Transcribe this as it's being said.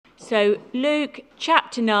So Luke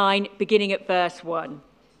chapter 9, beginning at verse 1.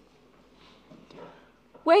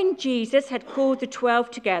 When Jesus had called the 12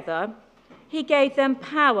 together, he gave them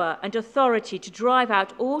power and authority to drive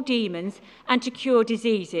out all demons and to cure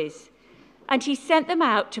diseases. And he sent them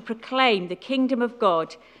out to proclaim the kingdom of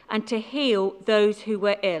God and to heal those who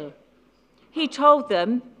were ill. He told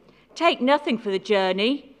them, "Take nothing for the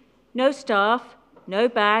journey, no staff, no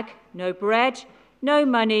bag, no bread, no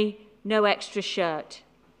money, no extra shirt.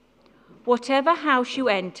 Whatever house you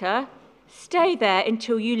enter, stay there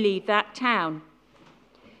until you leave that town.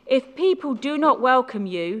 If people do not welcome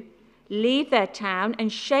you, leave their town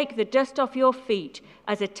and shake the dust off your feet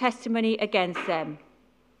as a testimony against them."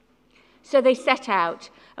 So they set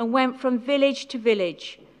out and went from village to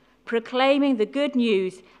village, proclaiming the good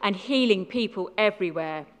news and healing people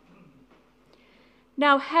everywhere.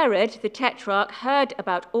 Now Herod the Tetrarch heard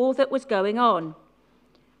about all that was going on,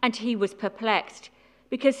 and he was perplexed,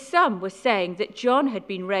 because some were saying that John had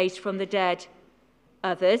been raised from the dead,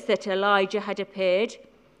 others that Elijah had appeared,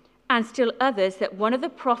 and still others that one of the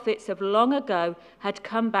prophets of long ago had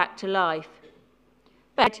come back to life.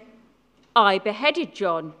 But I beheaded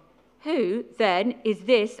John. Who, then, is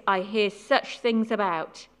this I hear such things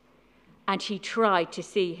about? And he tried to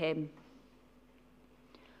see him.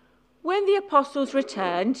 When the apostles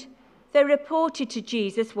returned, they reported to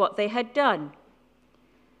Jesus what they had done.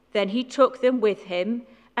 Then he took them with him,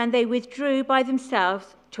 and they withdrew by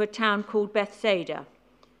themselves to a town called Bethsaida.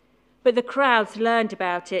 But the crowds learned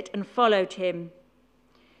about it and followed him.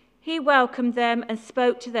 He welcomed them and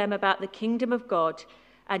spoke to them about the kingdom of God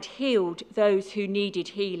and healed those who needed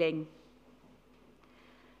healing.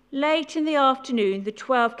 Late in the afternoon, the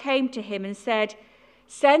 12 came to him and said,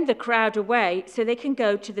 "Send the crowd away so they can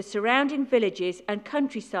go to the surrounding villages and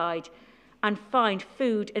countryside and find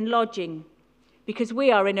food and lodging, because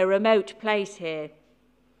we are in a remote place here."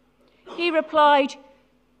 He replied,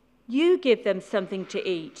 "You give them something to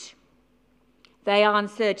eat." They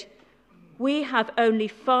answered, "We have only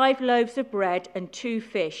 5 loaves of bread and 2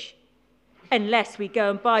 fish, unless we go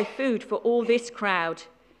and buy food for all this crowd."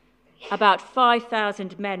 About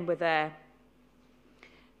 5,000 men were there.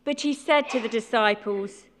 But he said to the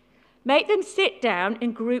disciples, "Make them sit down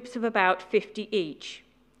in groups of about 50 each."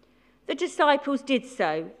 The disciples did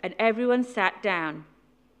so, and everyone sat down.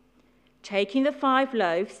 Taking the 5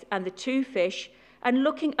 loaves and the 2 fish, and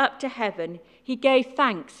looking up to heaven, he gave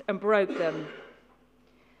thanks and broke them.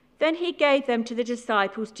 Then he gave them to the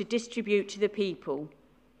disciples to distribute to the people.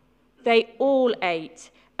 They all ate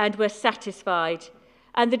and were satisfied,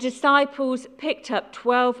 and the disciples picked up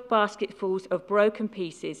 12 basketfuls of broken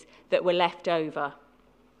pieces that were left over.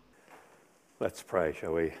 Let's pray,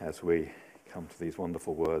 shall we, as we come to these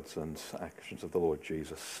wonderful words and actions of the Lord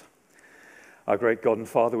Jesus. Our great God and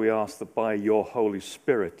Father, we ask that by your Holy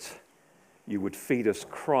Spirit you would feed us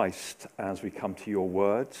Christ as we come to your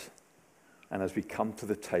words and as we come to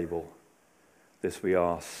the table. This we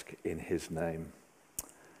ask in his name.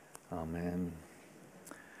 Amen.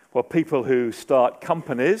 Well, people who start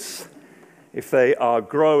companies, if they are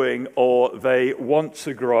growing or they want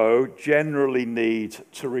to grow, generally need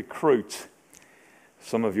to recruit.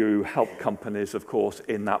 Some of you help companies, of course,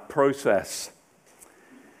 in that process.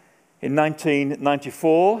 In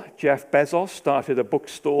 1994, Jeff Bezos started a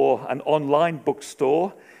bookstore, an online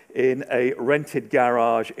bookstore, in a rented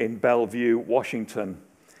garage in Bellevue, Washington.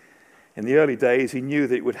 In the early days, he knew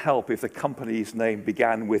that it would help if the company's name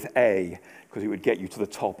began with A, because it would get you to the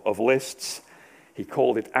top of lists. He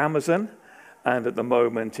called it Amazon, and at the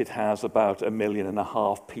moment it has about 1.5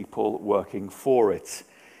 million people working for it,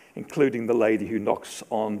 including the lady who knocks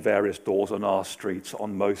on various doors on our streets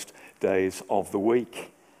on most days of the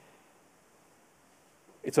week.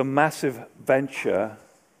 It's a massive venture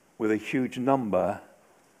with a huge number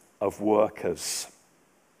of workers.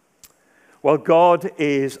 Well, God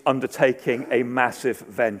is undertaking a massive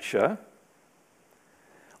venture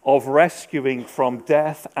of rescuing from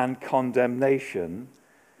death and condemnation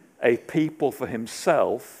a people for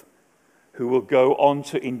himself who will go on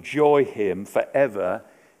to enjoy him forever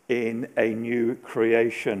in a new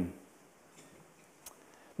creation.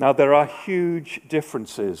 Now, there are huge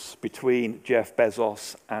differences between Jeff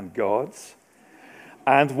Bezos and God.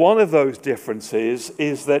 And one of those differences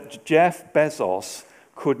is that Jeff Bezos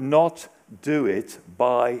could not do it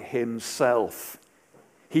by himself.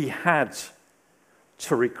 He had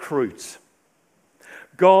to recruit.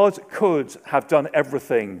 God could have done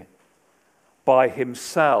everything by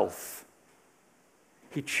himself.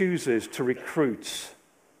 He chooses to recruit.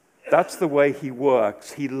 That's the way he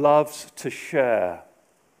works. He loves to share.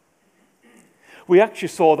 We actually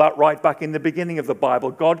saw that right back in the beginning of the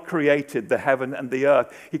Bible. God created the heaven and the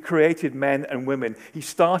earth. He created men and women. He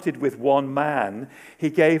started with one man. He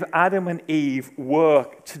gave Adam and Eve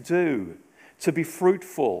work to do, to be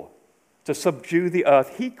fruitful, to subdue the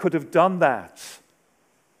earth. He could have done that.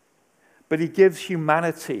 But he gives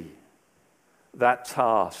humanity that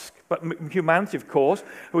task. But humanity, of course,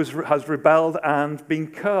 has rebelled and been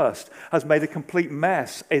cursed, has made a complete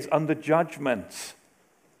mess, is under judgment.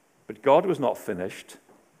 But God was not finished.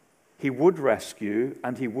 He would rescue,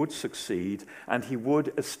 and he would succeed, and he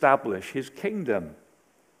would establish his kingdom.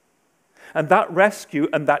 And that rescue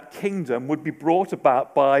and that kingdom would be brought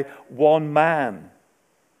about by one man,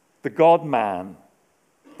 the God-man,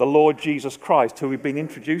 the Lord Jesus Christ, who we've been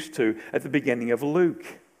introduced to at the beginning of Luke.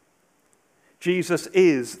 Jesus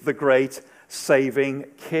is the great saving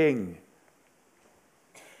king.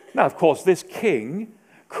 Now, of course, this king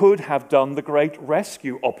could have done the great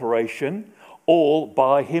rescue operation all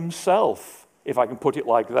by himself, if I can put it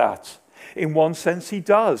like that. In one sense, he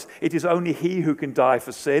does. It is only he who can die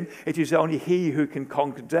for sin. It is only he who can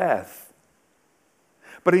conquer death.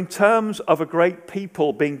 But in terms of a great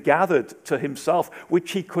people being gathered to himself,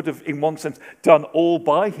 which he could have, in one sense, done all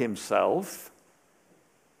by himself,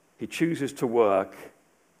 he chooses to work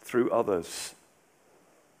through others.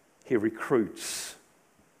 He recruits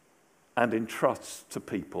and entrusts to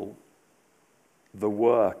people the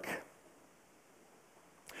work.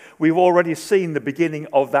 We've already seen the beginning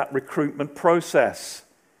of that recruitment process.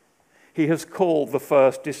 He has called the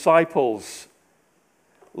first disciples.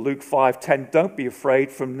 Luke 5:10, don't be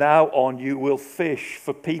afraid. From now on, you will fish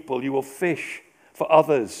for people. You will fish for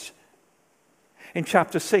others. In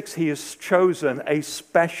chapter 6, he has chosen a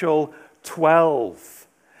special 12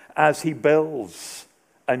 as he builds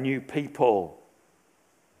a new people.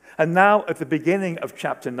 And now, at the beginning of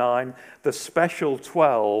chapter 9, the special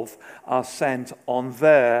 12 are sent on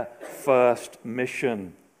their first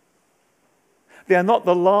mission. They are not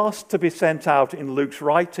the last to be sent out in Luke's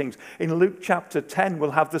writings. In Luke chapter 10,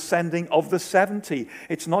 we'll have the sending of the 70.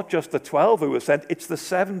 It's not just the 12 who were sent, it's the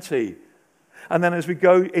 70. And then as we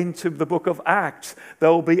go into the book of Acts,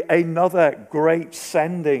 there will be another great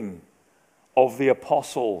sending of the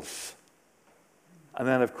apostles. And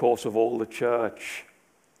then, of course, of all the church.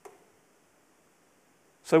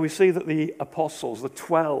 So we see that the apostles, the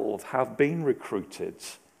 12, have been recruited.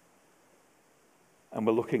 And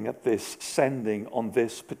we're looking at this sending on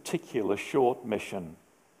this particular short mission.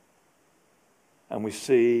 And we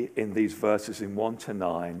see in these verses in 1 to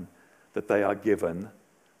 9 that they are given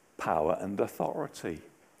power and authority.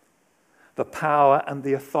 The power and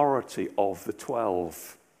the authority of the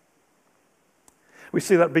 12. We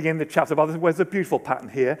see that beginning the chapter. But there's a beautiful pattern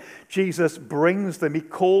here. Jesus brings them, he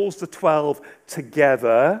calls the 12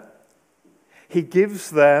 together. He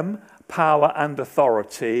gives them power and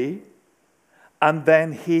authority. And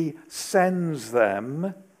then he sends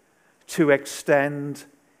them to extend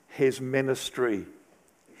his ministry.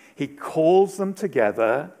 He calls them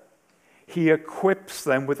together. He equips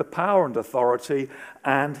them with the power and authority,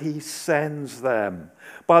 and he sends them.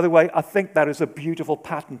 By the way, I think that is a beautiful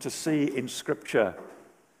pattern to see in Scripture.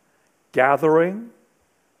 Gathering,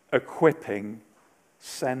 equipping,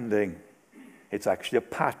 sending. It's actually a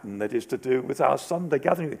pattern that is to do with our Sunday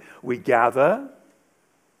gathering. We gather,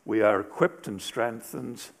 we are equipped and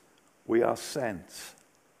strengthened, we are sent.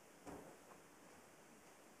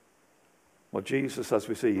 Well, Jesus, as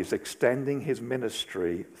we see, is extending his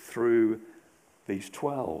ministry through these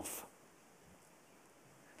 12.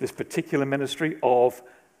 This particular ministry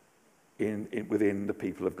within the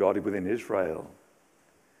people of God, within Israel.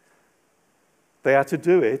 They are to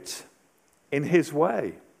do it in his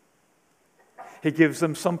way. He gives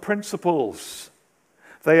them some principles.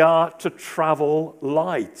 They are to travel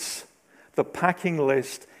light. The packing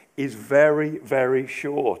list is very, very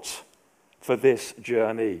short for this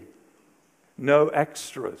journey. No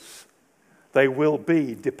extras. They will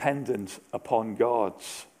be dependent upon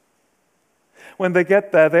God's. When they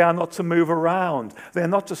get there, they are not to move around. They're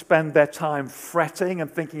not to spend their time fretting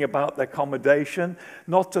and thinking about their accommodation,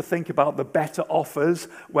 not to think about the better offers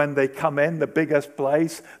when they come in, the biggest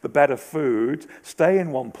place, the better food. Stay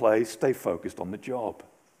in one place, stay focused on the job.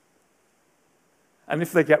 And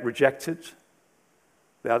if they get rejected,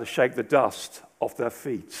 they are to shake the dust off their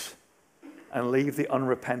feet and leave the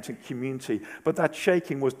unrepentant community. But that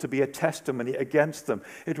shaking was to be a testimony against them.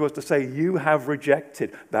 It was to say, you have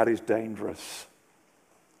rejected. That is dangerous.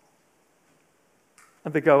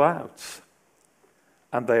 And they go out,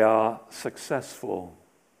 and they are successful.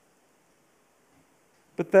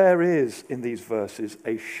 But there is, in these verses,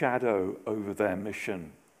 a shadow over their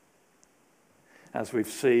mission. As we've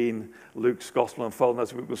seen Luke's gospel unfold,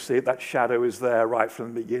 as we will see it, that shadow is there right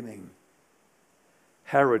from the beginning.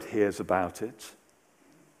 Herod hears about it.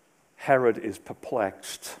 Herod is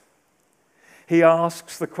perplexed. He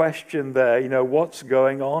asks the question there, what's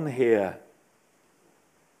going on here?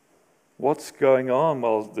 What's going on?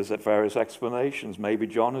 Well, there's various explanations. Maybe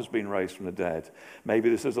John has been raised from the dead. Maybe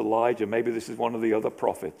this is Elijah. Maybe this is one of the other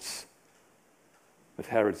prophets. But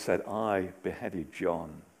Herod said, I beheaded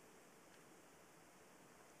John.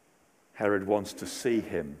 Herod wants to see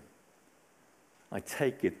him. I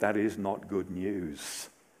take it that is not good news.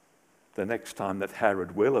 The next time that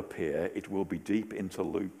Herod will appear, it will be deep into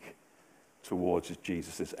Luke towards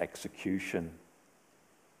Jesus' execution.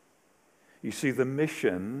 You see, the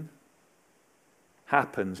mission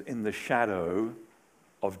happens in the shadow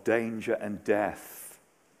of danger and death.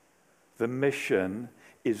 The mission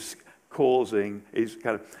is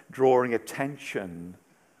kind of drawing attention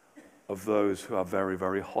of those who are very,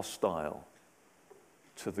 very hostile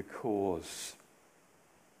to the cause.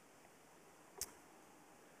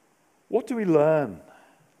 What do we learn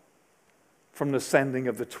from the sending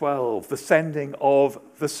of the 12, the sending of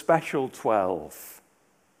the special 12?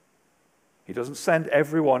 He doesn't send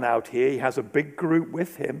everyone out here. He has a big group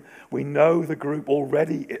with him. We know the group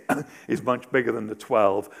already is much bigger than the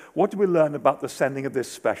 12. What do we learn about the sending of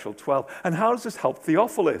this special 12? And how does this help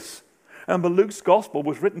Theophilus? And Luke's gospel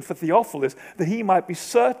was written for Theophilus that he might be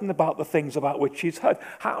certain about the things about which he's heard.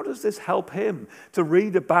 How does this help him to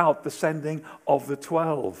read about the sending of the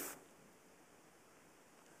 12?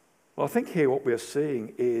 Well, I think here what we're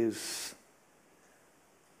seeing is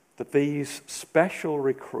that these special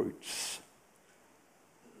recruits,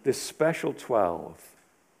 this special 12,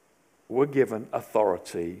 were given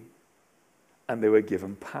authority and they were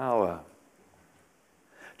given power.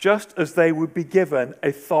 Just as they would be given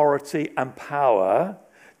authority and power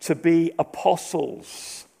to be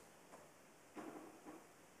apostles,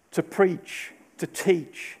 to preach, to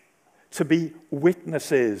teach, to be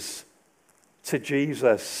witnesses to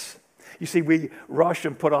Jesus. You see, we rush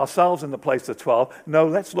and put ourselves in the place of 12. No,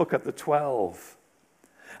 let's look at the 12.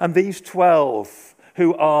 And these 12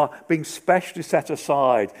 who are being specially set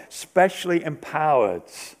aside, specially empowered,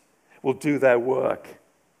 will do their work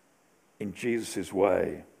in Jesus'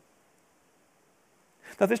 way.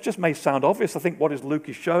 Now, this just may sound obvious. I think what Luke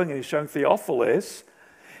is showing, and he's showing Theophilus,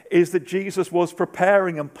 is that Jesus was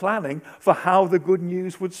preparing and planning for how the good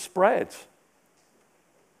news would spread.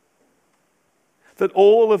 That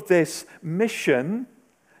all of this mission,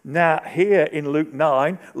 now here in Luke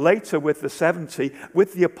 9, later with the 70,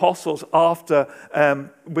 with the apostles after,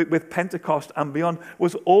 with Pentecost and beyond,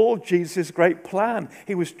 was all Jesus' great plan.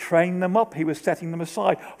 He was training them up. He was setting them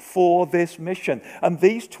aside for this mission. And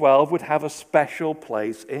these 12 would have a special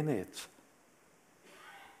place in it.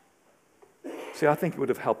 See, I think it would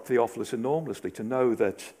have helped Theophilus enormously to know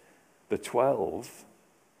that the 12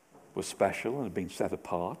 were special and had been set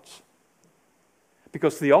apart.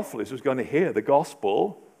 Because Theophilus was going to hear the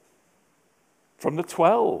gospel from the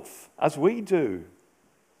 12, as we do.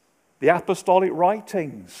 The apostolic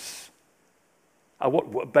writings are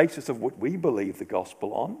what basis of what we believe the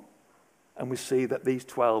gospel on. And we see that these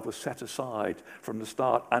 12 were set aside from the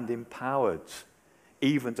start and empowered,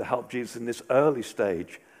 even to help Jesus in this early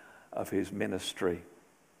stage of his ministry.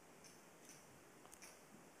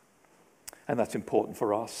 And that's important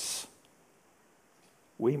for us.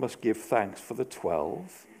 We must give thanks for the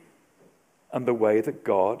 12 and the way that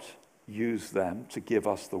God used them to give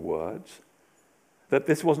us the words. That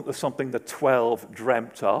this wasn't something the 12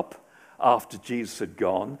 dreamt up after Jesus had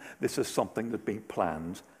gone. This is something that had been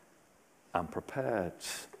planned and prepared.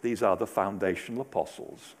 These are the foundational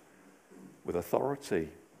apostles with authority.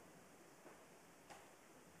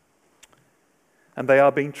 And they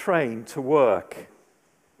are being trained to work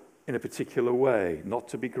in a particular way, not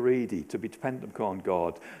to be greedy, to be dependent upon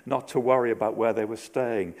God, not to worry about where they were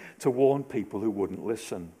staying, to warn people who wouldn't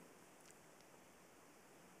listen.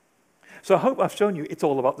 So I hope I've shown you it's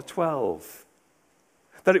all about the 12.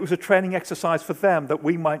 That it was a training exercise for them that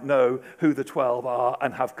we might know who the 12 are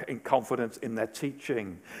and have confidence in their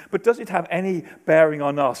teaching. But does it have any bearing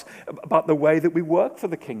on us about the way that we work for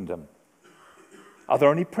the kingdom? Are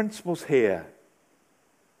there any principles here?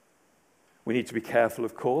 We need to be careful,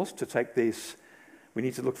 of course, to take these. We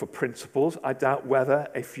need to look for principles. I doubt whether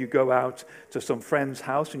if you go out to some friend's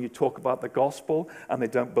house and you talk about the gospel and they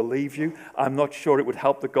don't believe you, I'm not sure it would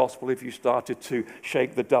help the gospel if you started to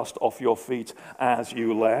shake the dust off your feet as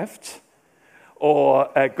you left. Or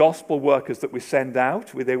gospel workers that we send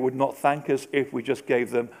out, they would not thank us if we just gave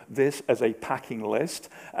them this as a packing list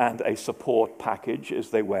and a support package as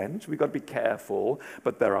they went. We've got to be careful,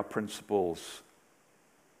 but there are principles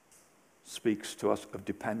speaks to us of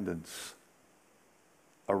dependence,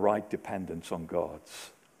 a right dependence on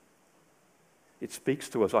God's. It speaks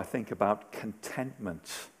to us, I think, about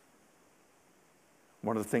contentment.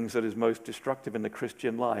 One of the things that is most destructive in the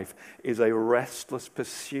Christian life is a restless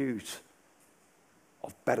pursuit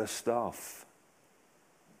of better stuff.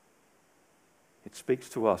 It speaks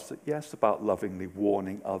to us that, yes, about lovingly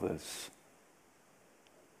warning others.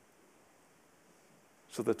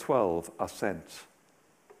 So the 12 are sent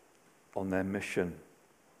on their mission.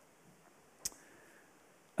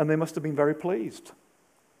 And they must have been very pleased.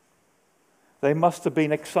 They must have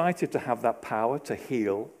been excited to have that power to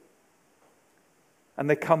heal. And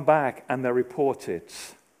they come back and they report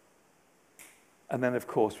it. And then, of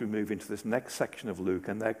course, we move into this next section of Luke,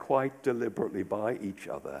 and they're quite deliberately by each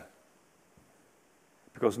other.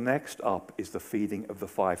 Because next up is the feeding of the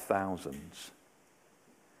 5,000.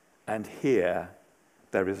 And here,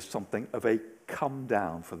 there is something of a come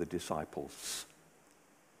down for the disciples.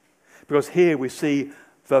 Because here we see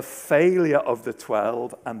the failure of the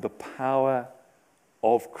 12 and the power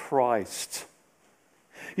of Christ.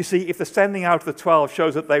 You see, if the sending out of the 12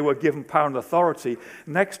 shows that they were given power and authority,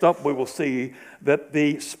 next up we will see that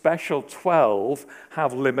the special 12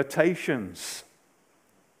 have limitations.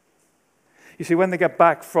 You see, when they get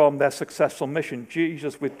back from their successful mission,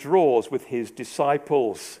 Jesus withdraws with his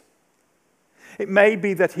disciples. It may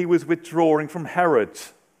be that he was withdrawing from Herod.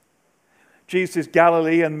 Jesus'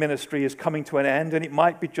 Galilean ministry is coming to an end, and it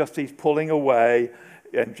might be just he's pulling away,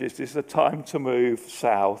 and just it's the time to move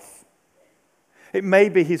south. It may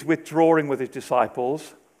be he's withdrawing with his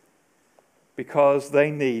disciples because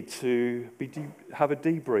they need to have a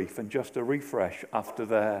debrief and just a refresh after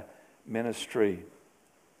their ministry.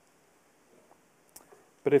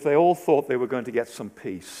 But if they all thought they were going to get some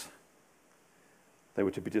peace, they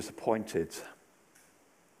were to be disappointed.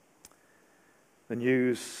 The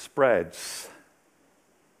news spreads,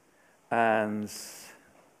 and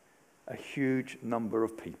a huge number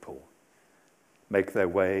of people make their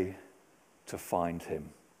way to find him.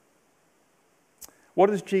 What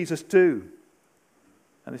does Jesus do?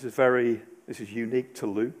 And this is unique to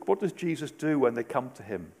Luke. What does Jesus do when they come to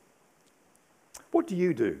him? What do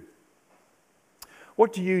you do?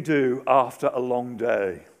 What do you do after a long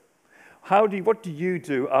day? What do you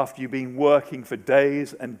do after you've been working for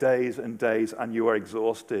days and days and days and you are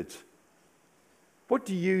exhausted? What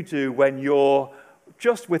do you do when you're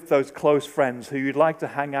just with those close friends who you'd like to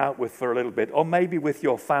hang out with for a little bit, or maybe with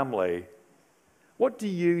your family? What do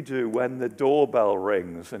you do when the doorbell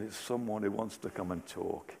rings and it's someone who wants to come and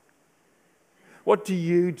talk? What do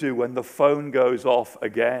you do when the phone goes off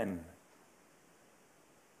again?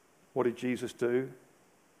 What did Jesus do?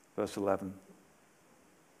 Verse 11.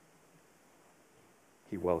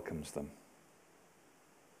 He welcomes them.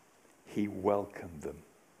 He welcomed them.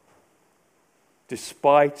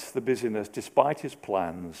 Despite the busyness, despite his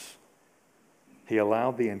plans, he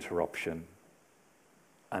allowed the interruption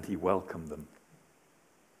and he welcomed them.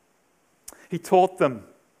 He taught them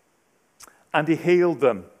and he healed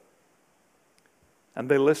them. And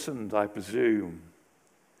they listened, I presume.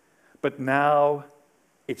 But now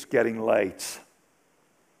it's getting late.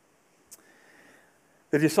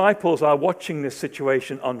 The disciples are watching this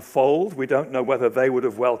situation unfold. We don't know whether they would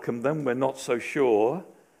have welcomed them. We're not so sure.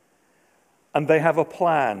 And they have a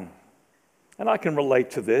plan. And I can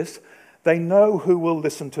relate to this. They know who will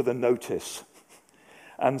listen to the notice.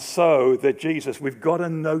 And so that Jesus, we've got a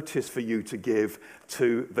notice for you to give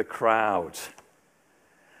to the crowd.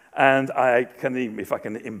 And I can, if I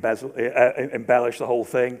can embellish the whole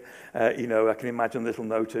thing, I can imagine a little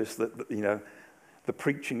notice that, the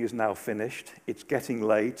preaching is now finished. It's getting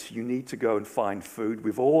late. You need to go and find food.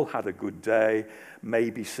 We've all had a good day.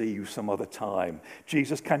 Maybe see you some other time.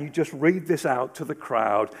 Jesus, can you just read this out to the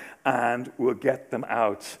crowd and we'll get them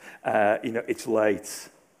out? It's late.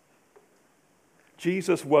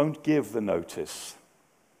 Jesus won't give the notice.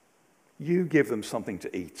 You give them something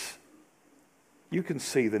to eat. You can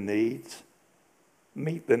see the needs,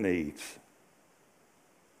 meet the needs.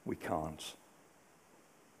 We can't.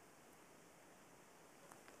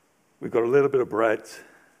 We've got a little bit of bread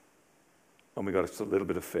and we've got a little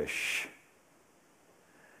bit of fish.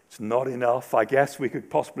 It's not enough. I guess we could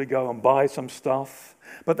possibly go and buy some stuff,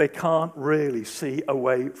 but they can't really see a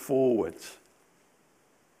way forward.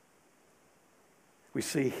 We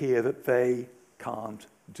see here that they can't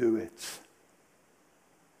do it.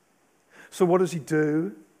 So what does he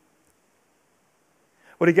do?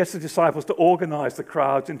 Well, he gets the disciples to organize the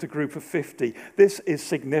crowds into a group of 50. This is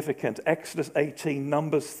significant. Exodus 18,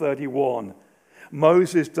 Numbers 31.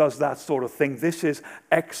 Moses does that sort of thing. This is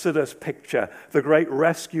Exodus picture, the great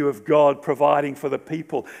rescue of God providing for the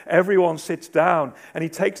people. Everyone sits down and he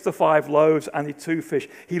takes the 5 loaves and the 2 fish.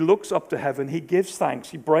 He looks up to heaven, he gives thanks,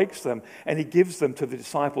 he breaks them, and he gives them to the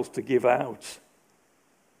disciples to give out.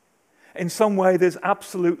 In some way, there's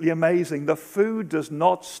absolutely amazing. The food does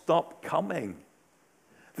not stop coming.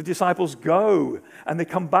 The disciples go and they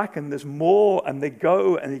come back and there's more, and they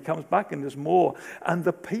go and he comes back and there's more. And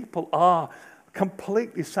the people are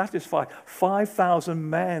completely satisfied. 5,000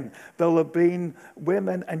 men. There'll have been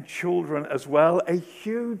women and children as well. A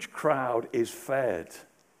huge crowd is fed.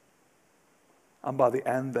 And by the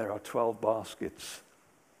end, there are 12 baskets.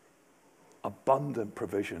 Abundant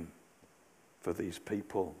provision for these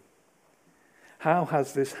people. How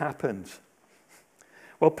has this happened?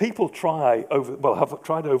 Well, people have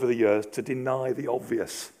tried over the years to deny the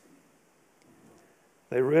obvious.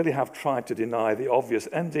 They really have tried to deny the obvious,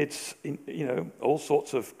 and it's all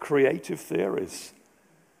sorts of creative theories.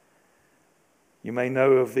 You may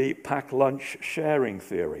know of the pack lunch sharing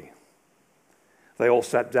theory. They all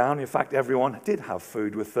sat down. In fact, everyone did have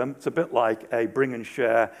food with them. It's a bit like a bring and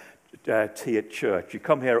share tea at church. You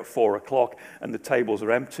come here at 4 o'clock and the tables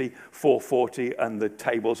are empty, 4:40 and the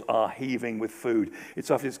tables are heaving with food. It's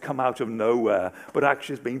as if it's come out of nowhere, but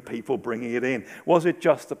actually there's been people bringing it in. Was it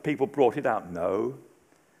just that people brought it out? No,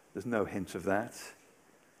 there's no hint of that.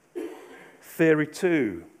 Theory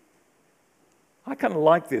 2. I kind of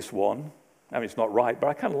like this one. I mean, it's not right, but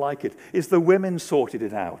I kind of like it. Is the women sorted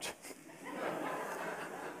it out?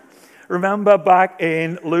 Remember back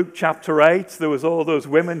in Luke chapter 8, there was all those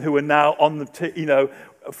women who were now on the,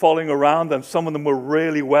 following around, and some of them were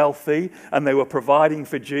really wealthy, and they were providing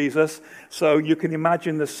for Jesus. So you can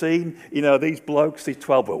imagine the scene, these blokes, these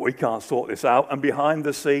 12, but we can't sort this out. And behind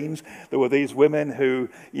the scenes, there were these women who,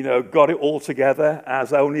 got it all together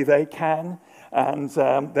as only they can. And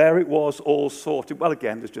there it was, all sorted. Well,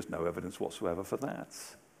 again, there's just no evidence whatsoever for that.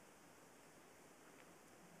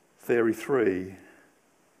 Theory 3.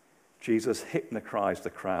 Jesus hypnotized the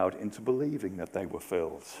crowd into believing that they were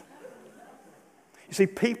filled. You see,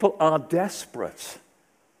 people are desperate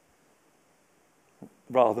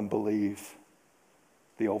rather than believe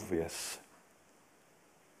the obvious.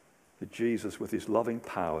 That Jesus, with his loving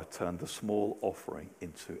power, turned the small offering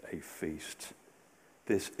into a feast.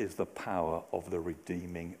 This is the power of the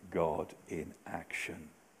redeeming God in action.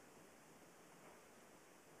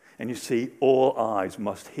 And you see, all eyes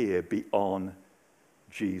must here be on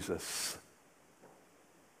Jesus.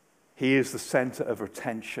 He is the center of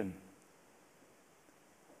attention.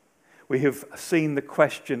 We have seen the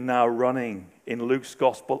question now running in Luke's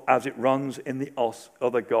gospel as it runs in the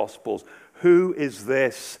other gospels. Who is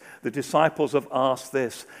this? The disciples have asked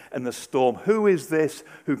this in the storm. Who is this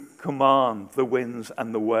who commands the winds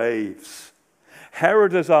and the waves?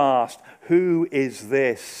 Herod has asked, who is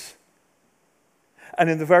this? And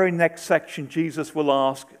in the very next section, Jesus will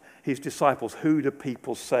ask his disciples, who do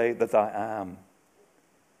people say that I am?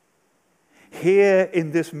 Here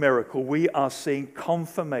in this miracle, we are seeing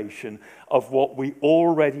confirmation of what we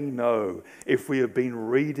already know if we have been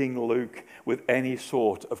reading Luke with any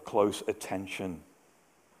sort of close attention.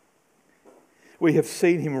 We have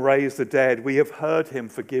seen him raise the dead. We have heard him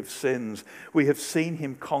forgive sins. We have seen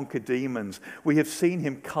him conquer demons. We have seen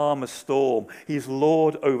him calm a storm. He's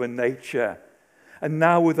Lord over nature. And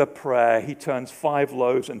now with a prayer, he turns 5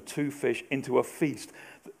 loaves and 2 fish into a feast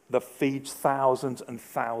that feeds thousands and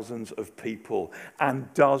thousands of people,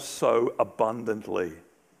 and does so abundantly.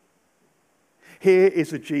 Here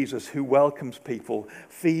is a Jesus who welcomes people,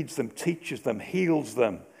 feeds them, teaches them, heals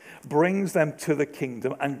them, brings them to the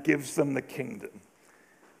kingdom, and gives them the kingdom.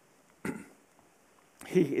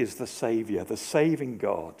 He is the Savior, the saving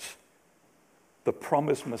God, the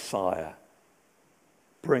promised Messiah,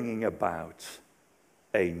 bringing about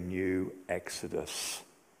a new exodus,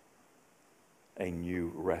 a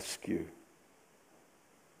new rescue,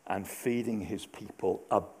 and feeding his people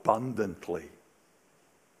abundantly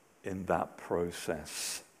in that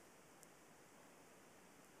process.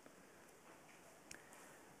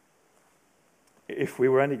 If we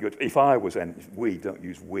were any good, if I was any, we don't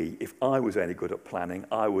use we, if I was any good at planning,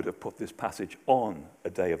 I would have put this passage on a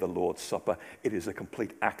day of the Lord's Supper. It is a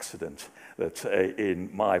complete accident that in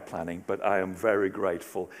my planning, but I am very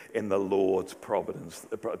grateful in the Lord's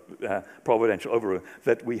providential overrule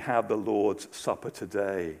that we have the Lord's Supper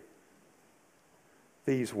today.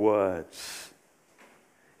 These words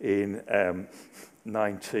in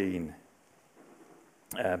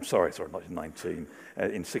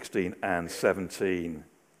in 16 and 17.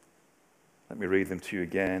 Let me read them to you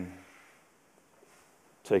again.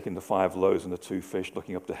 taking the 5 loaves and the 2 fish,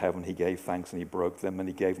 looking up to heaven, he gave thanks and he broke them and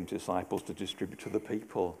he gave them to disciples to distribute to the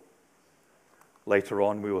people. Later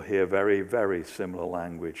on, we will hear very, very similar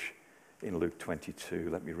language in Luke 22.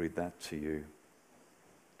 Let me read that to you.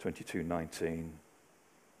 22:19.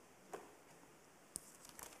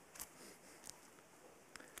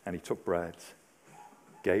 And he took bread,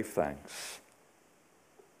 gave thanks,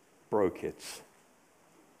 broke it,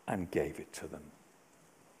 and gave it to them.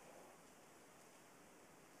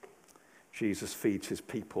 Jesus feeds his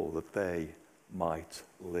people that they might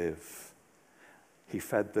live. He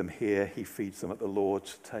fed them here, he feeds them at the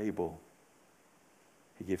Lord's table.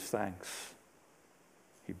 He gives thanks.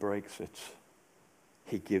 He breaks it.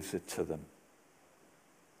 He gives it to them.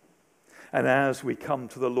 And as we come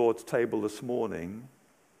to the Lord's table this morning,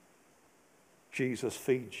 Jesus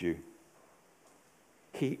feeds you.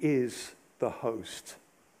 He is the host.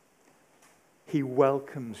 He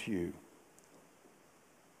welcomes you.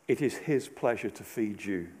 It is his pleasure to feed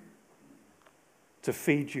you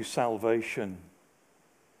salvation,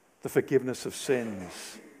 the forgiveness of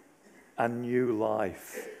sins, and new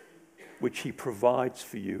life, which he provides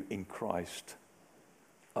for you in Christ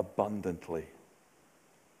abundantly.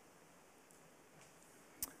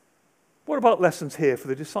 What about lessons here for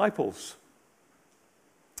the disciples?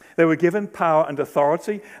 They were given power and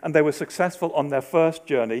authority, and they were successful on their first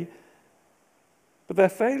journey. But their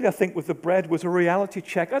failure, I think, with the bread was a reality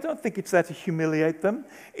check. I don't think it's there to humiliate them.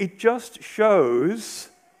 It just shows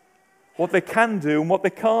what they can do and what they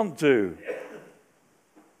can't do.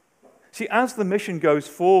 See, as the mission goes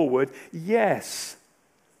forward, yes,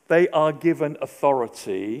 they are given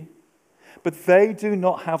authority, but they do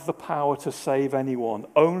not have the power to save anyone.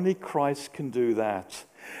 Only Christ can do that.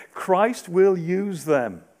 Christ will use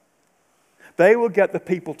them. They will get the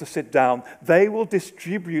people to sit down. They will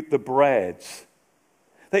distribute the bread.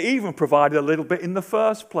 They even provided a little bit in the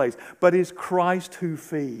first place. But it's Christ who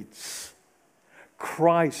feeds.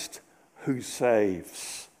 Christ who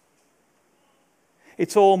saves.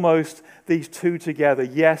 It's almost these two together.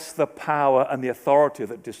 Yes, the power and the authority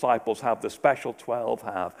that disciples have, the special 12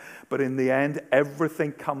 have. But in the end,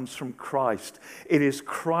 everything comes from Christ. It is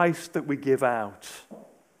Christ that we give out.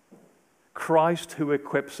 Christ who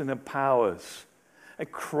equips and empowers. And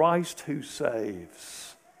Christ who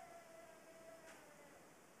saves.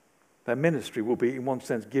 Their ministry will be, in one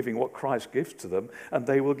sense, giving what Christ gives to them, and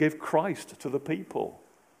they will give Christ to the people,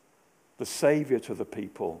 the Savior to the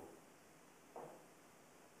people.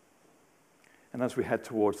 And as we head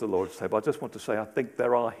towards the Lord's table, I just want to say, I think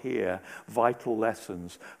there are here vital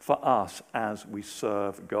lessons for us as we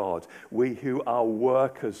serve God. We who are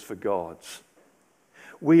workers for God.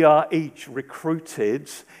 We are each recruited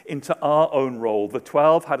into our own role. The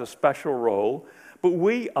 12 had a special role, but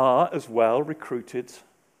we are as well recruited.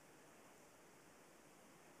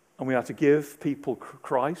 And we are to give people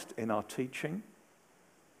Christ in our teaching.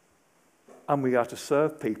 And we are to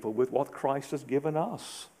serve people with what Christ has given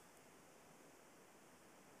us.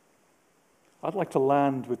 I'd like to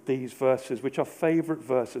land with these verses, which are favorite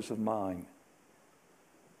verses of mine,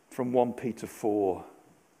 from 1 Peter 4.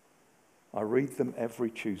 I read them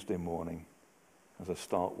every Tuesday morning as I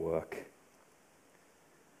start work.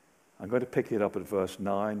 I'm going to pick it up at verse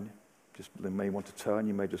 9. You may want to turn,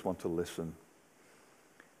 you may just want to listen.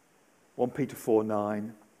 1 Peter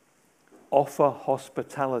 4:9, offer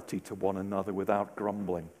hospitality to one another without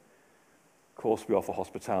grumbling. Of course, we offer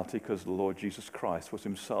hospitality because the Lord Jesus Christ was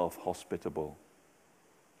himself hospitable.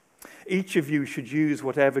 Each of you should use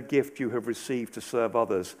whatever gift you have received to serve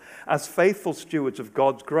others as faithful stewards of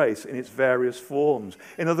God's grace in its various forms.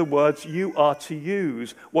 In other words, you are to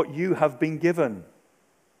use what you have been given.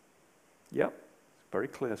 Yep, very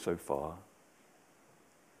clear so far.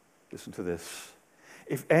 Listen to this.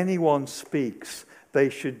 If anyone speaks, they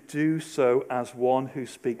should do so as one who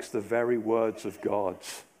speaks the very words of God.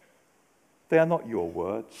 They are not your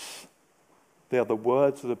words. They are the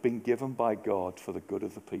words that have been given by God for the good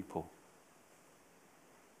of the people.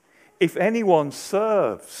 If anyone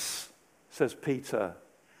serves, says Peter,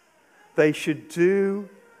 they should do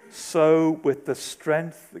so with the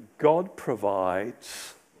strength that God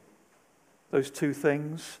provides. Those two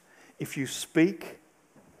things. If you speak,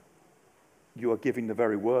 you are giving the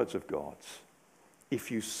very words of God.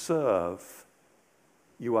 If you serve,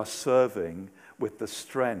 you are serving with the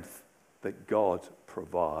strength that God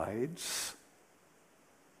provides,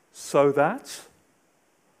 so that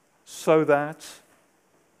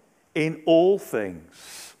in all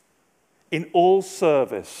things, in all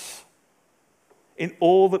service, in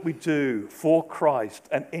all that we do for Christ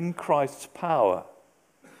and in Christ's power,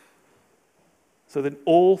 so that in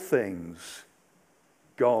all things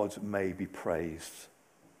God may be praised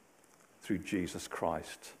through Jesus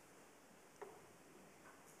Christ.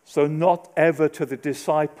 So not ever to the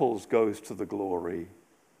disciples goes to the glory,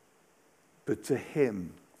 but to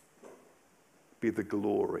him be the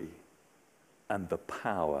glory and the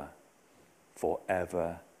power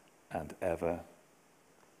forever and ever.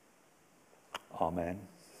 Amen.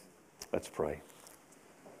 Let's pray.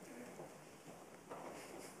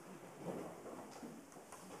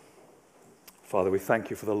 Father, we thank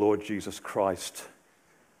you for the Lord Jesus Christ,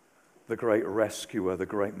 the great rescuer, the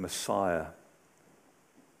great Messiah,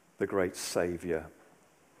 the great Savior,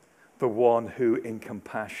 the one who in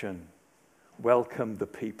compassion welcomed the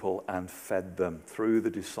people and fed them through the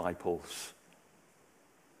disciples.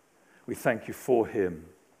 We thank you for him,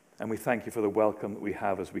 and we thank you for the welcome that we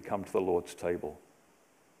have as we come to the Lord's table.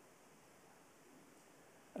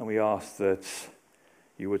 And we ask that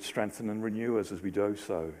you would strengthen and renew us as we do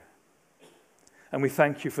so. And we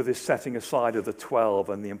thank you for this setting aside of the 12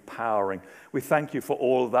 and the empowering. We thank you for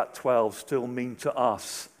all that 12 still mean to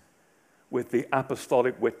us with the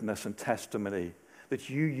apostolic witness and testimony that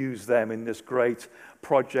you use them in this great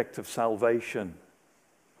project of salvation.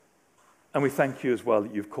 And we thank you as well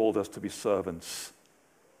that you've called us to be servants.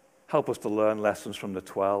 Help us to learn lessons from the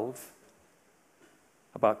 12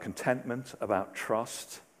 about contentment, about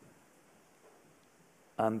trust,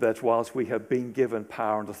 and that whilst we have been given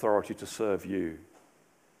power and authority to serve you,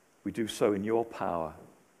 we do so in your power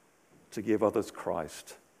to give others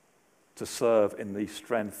Christ, to serve in the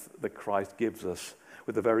strength that Christ gives us,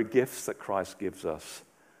 with the very gifts that Christ gives us,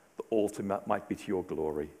 that all might be to your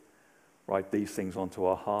glory. Write these things onto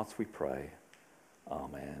our hearts, we pray.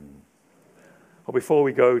 Amen. Well, before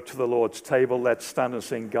we go to the Lord's table, let's stand and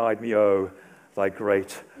sing, "Guide Me, O, thy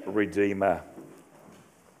great Redeemer."